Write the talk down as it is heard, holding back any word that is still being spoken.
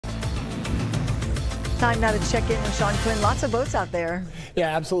Time now to check in with Sean Quinn. Lots of boats out there. Yeah,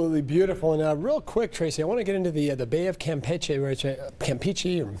 absolutely beautiful. And real quick, Tracy, I want to get into the Bay of Campeche,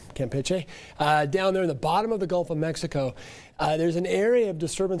 down there in the bottom of the Gulf of Mexico. There's an area of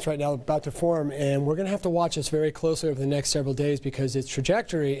disturbance right now about to form, and we're going to have to watch this very closely over the next several days because its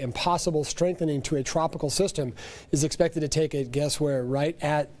trajectory and possible strengthening to a tropical system is expected to take it, guess where, right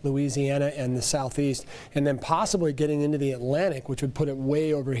at Louisiana and the southeast, and then possibly getting into the Atlantic, which would put it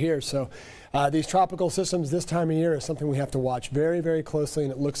way over here. So these tropical systems this time of year is something we have to watch very, very closely,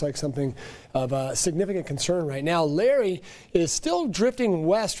 and it looks like something of significant concern right now. Larry is still drifting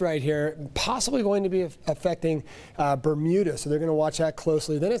west right here, possibly going to be affecting Bermuda, so they're going to watch that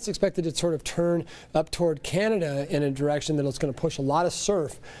closely. Then it's expected to sort of turn up toward Canada in a direction that it's going to push a lot of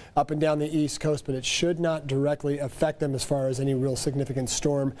surf up and down the east coast, but it should not directly affect them as far as any real significant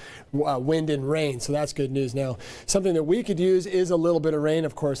storm, wind and rain, so that's good news. Now, something that we could use is a little bit of rain,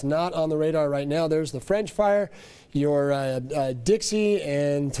 of course, not on the radar right now. There's the French fire, your Dixie,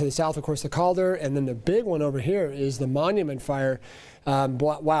 and to the south, of course, the Calder, and then the big one over here is the Monument fire.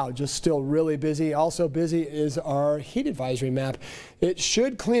 Wow, just still really busy. Also busy is our heat advisory map. It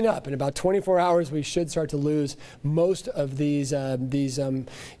should clean up in about 24 hours. We should start to lose most of these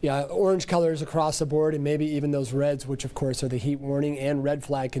orange colors across the board, and maybe even those reds, which of course are the heat warning and red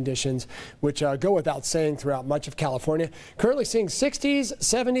flag conditions, which go without saying throughout much of California. Currently seeing 60s,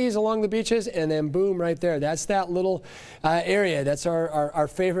 70s along the beaches, and then boom, right there. That's that little area. That's our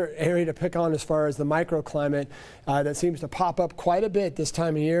favorite area to pick on as far as the microclimate that seems to pop up quite a bit this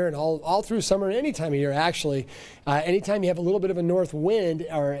time of year and all through summer and any time of year, actually. Anytime you have a little bit of a north wind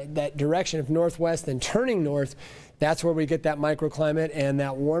or that direction of northwest then turning north, that's where we get that microclimate and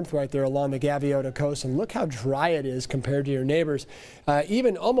that warmth right there along the Gaviota coast. And look how dry it is compared to your neighbors,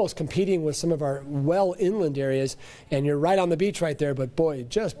 even almost competing with some of our well inland areas. And you're right on the beach right there, but boy,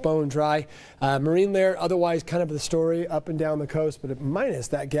 just bone dry. Marine layer, otherwise kind of the story up and down the coast, but minus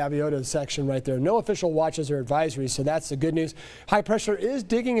that Gaviota section right there. No official watches or advisories, so that's the good news. High pressure is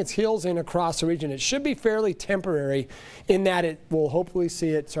digging its heels in across the region. It should be fairly temporary in that it will hopefully see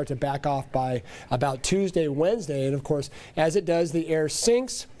it start to back off by about Tuesday, Wednesday. And of course, as it does, the air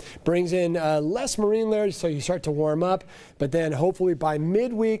sinks, brings in less marine layers, so you start to warm up. But then hopefully by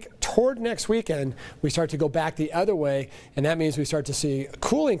midweek toward next weekend, we start to go back the other way. And that means we start to see a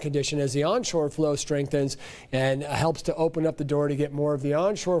cooling condition as the onshore flow strengthens and helps to open up the door to get more of the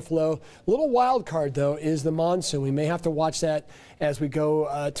onshore flow. A little wild card, though, is the monsoon. We may have to watch that as we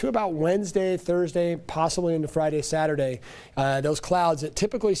go to about Wednesday, Thursday, possibly into Friday, Saturday. Those clouds that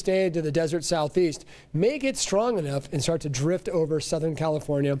typically stay to the desert southeast may get strong enough and start to drift over Southern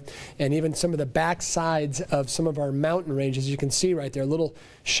California and even some of the back sides of some of our mountain ranges. You can see right there little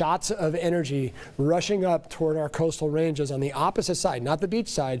shots of energy rushing up toward our coastal ranges on the opposite side, not the beach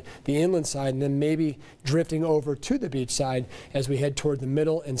side, the inland side, and then maybe drifting over to the beach side as we head toward the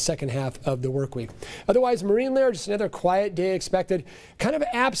middle and second half of the work week. Otherwise, marine layer, just another quiet day expected, kind of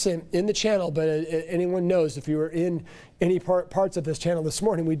absent in the channel, but anyone knows if you were in any parts of this channel this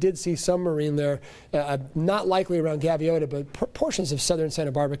morning, we did see some marine there, not likely around Gaviota, but portions of southern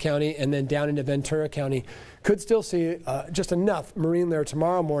Santa Barbara County and then down into Ventura County. Could still see just enough marine there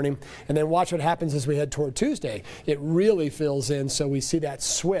tomorrow morning, and then watch what happens as we head toward Tuesday. It really fills in, so we see that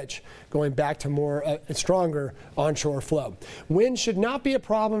switch going back to more stronger onshore flow. Wind should not be a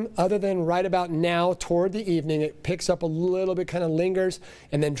problem other than right about now toward the evening. It picks up a little bit, kind of lingers,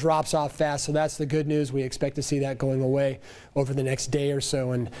 and then drops off fast, so that's the good news. We expect to see that going away over the next day or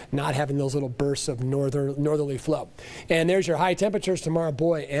so and not having those little bursts of northerly flow. And there's your high temperatures tomorrow,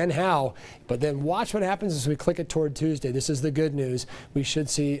 boy, and how. But then watch what happens as we click it toward Tuesday. This is the good news. We should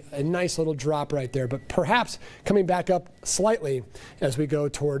see a nice little drop right there, but perhaps coming back up slightly as we go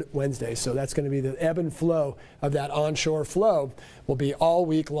toward Wednesday. So that's going to be the ebb and flow of that onshore flow will be all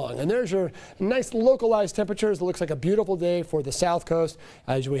week long. And there's your nice localized temperatures. It looks like a beautiful day for the south coast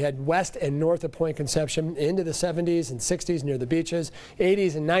as we head west and north of Point Conception into the 70s and 60s near the beaches,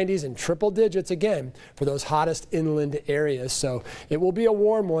 80s and 90s, and triple digits again for those hottest inland areas. So it will be a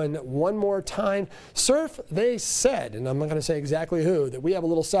warm one more time. Surf, they said, and I'm not going to say exactly who, that we have a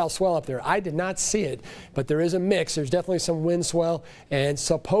little south swell up there. I did not see it, but there is a mix. There's definitely some wind swell and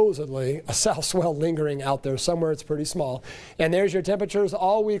supposedly a south swell lingering out there somewhere. It's pretty small. And there's your temperatures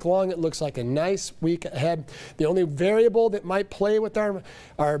all week long. It looks like a nice week ahead. The only variable that might play with our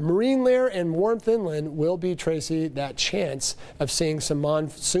marine layer and warmth inland will be, Tracy, that chance of seeing some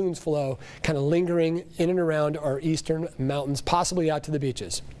monsoons flow kind of lingering in and around our eastern mountains, possibly out to the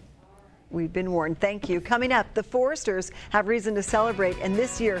beaches. We've been warned. Thank you. Coming up, the Foresters have reason to celebrate, and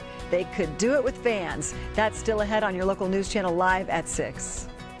this year they could do it with fans. That's still ahead on your local news channel live at 6.